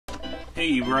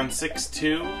Hey, we're on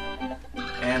 6-2,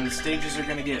 and the stages are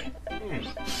gonna get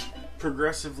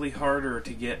progressively harder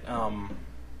to get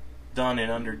done in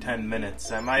under 10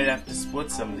 minutes. I might have to split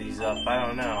some of these up, I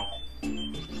don't know.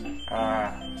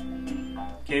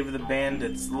 Cave of the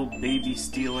Bandits, little baby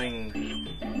stealers,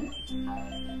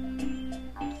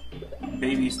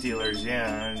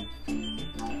 yeah, and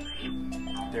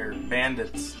they're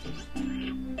bandits.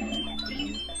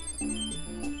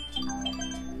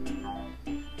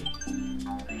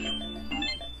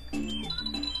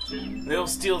 They'll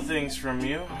steal things from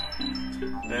you.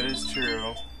 That is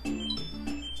true.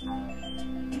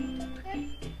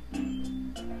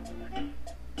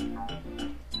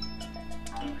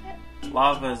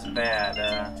 Lava's bad.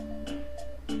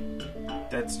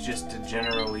 That's just a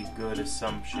generally good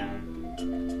assumption.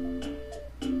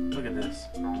 Look at this.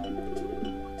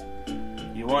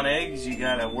 You want eggs, you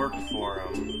gotta work for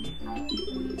them.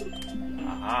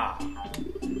 Aha.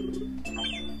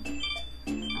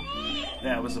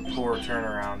 That was a poor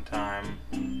turnaround time.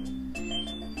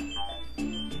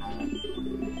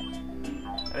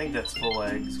 I think that's full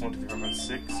eggs. 1, 2, 3, 4, 5,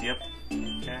 6. Yep.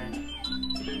 Okay.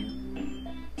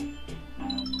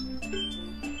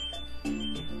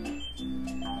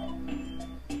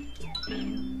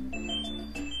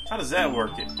 How does that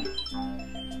work? It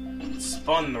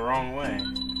spun the wrong way.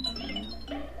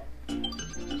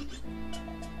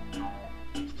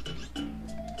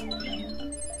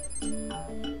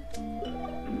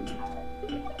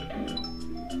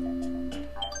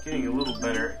 Getting a little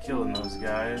better at killing those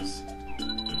guys.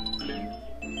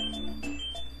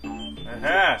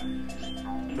 Aha!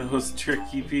 Those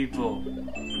tricky people.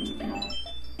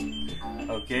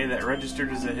 Okay, that registered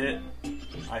as a hit.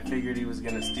 I figured he was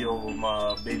gonna steal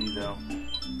my baby though.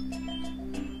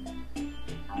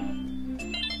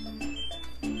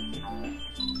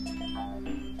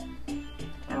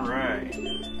 Alright.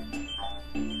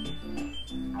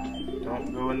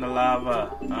 Don't go in the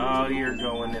lava. Oh, you're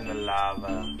going in the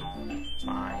lava.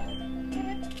 Fine.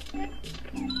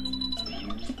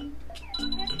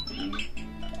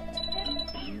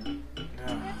 I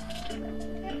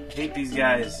hate these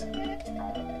guys.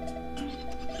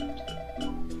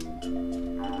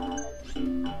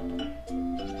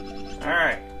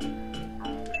 Alright.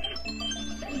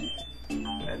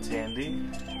 That's handy.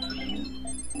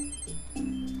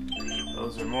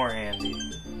 Those are more handy.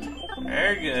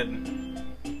 Very good.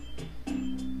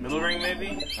 Middle ring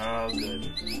maybe? Oh, good.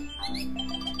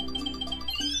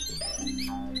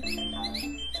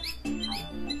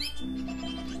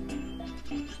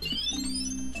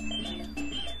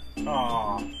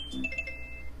 Aww.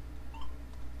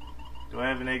 Do I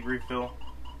have an egg refill?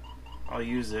 I'll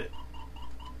use it.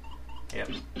 Yep.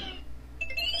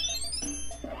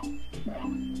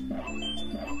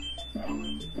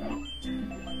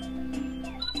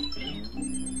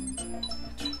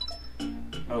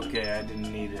 Okay, I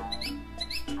didn't need it.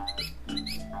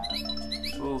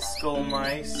 Little skull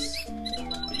mice.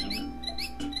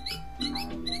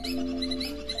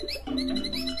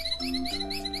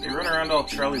 They run around all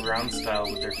Charlie Brown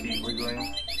style with their feet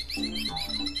wiggling.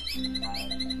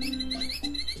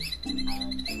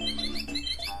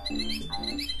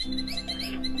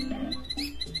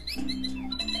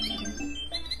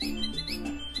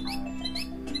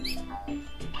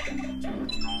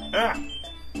 Ah!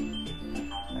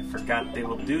 I forgot they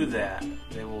will do that.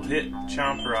 They will hit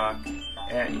Chomp Rock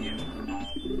at you.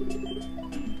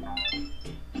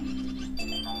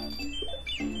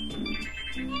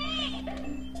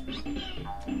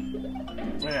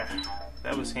 Yeah,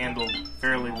 that was handled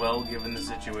fairly well given the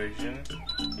situation.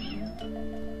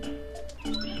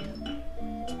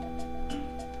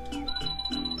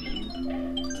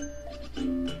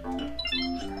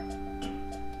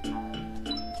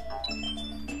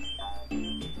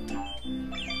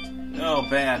 Oh,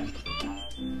 bad.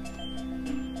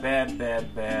 Bad,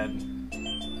 bad, bad.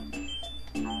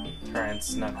 Try and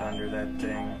snuck under that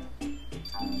thing.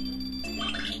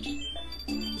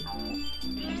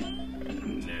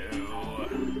 No.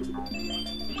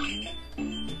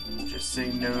 Just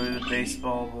say no to the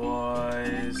baseball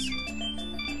boys.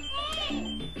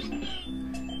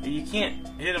 You can't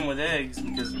hit them with eggs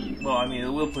because, well, I mean, it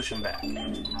will push them back.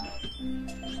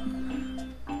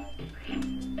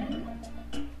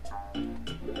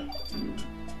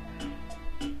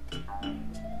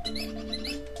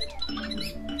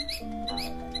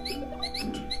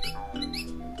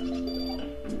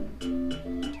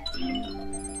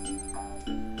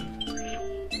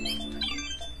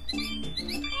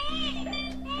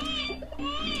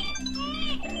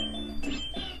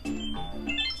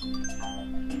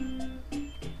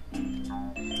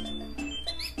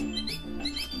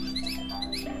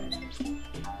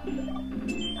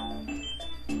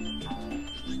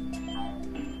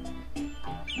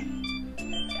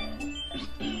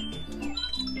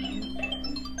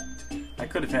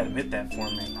 could have had him hit that for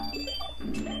me.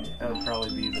 That would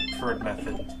probably be the preferred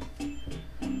method.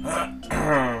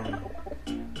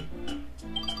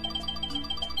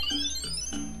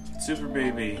 Super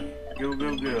baby. Go,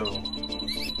 go, go.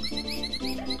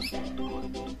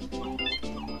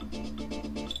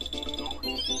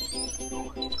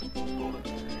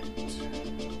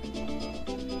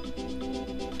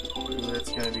 Ooh,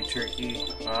 that's gonna be tricky.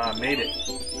 Ah, made it.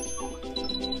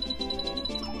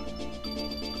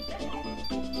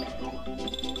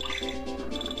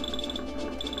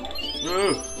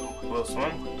 Ooh, close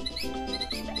one.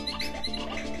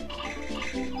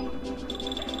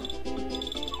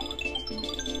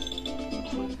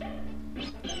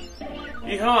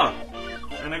 Yeehaw!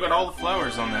 And I got all the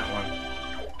flowers on that one.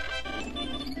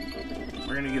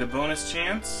 We're gonna get a bonus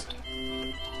chance.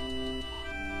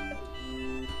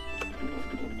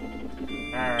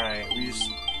 Alright, we just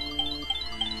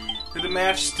do the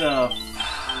match stuff.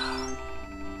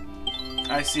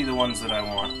 I see the ones that I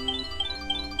want.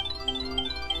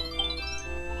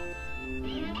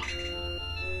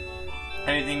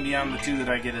 Anything beyond the 2 that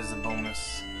I get is a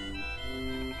bonus.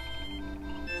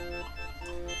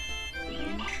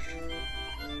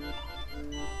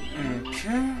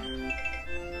 Okay.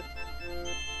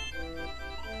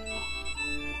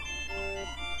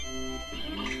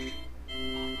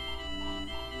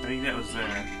 I think that was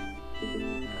there.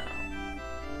 No.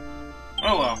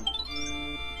 Oh well.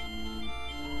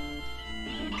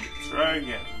 Try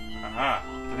again. Aha.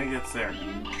 I think that's there.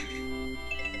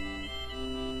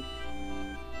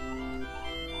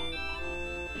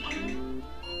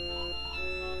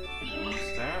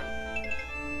 What's that?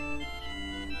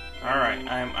 Alright,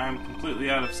 I'm completely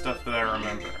out of stuff that I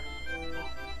remember.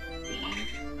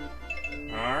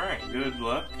 Alright, good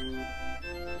luck.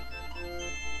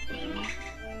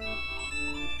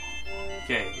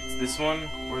 Okay, it's this one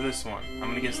or this one. I'm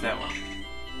gonna guess that one.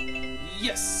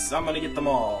 Yes! I'm gonna get them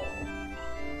all.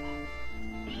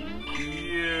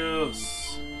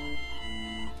 Yes!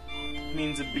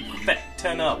 Means a big fat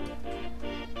 10 up.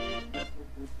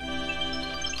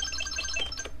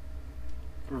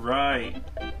 Right.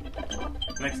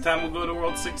 Next time we'll go to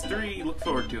World 6-3. Look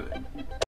forward to it.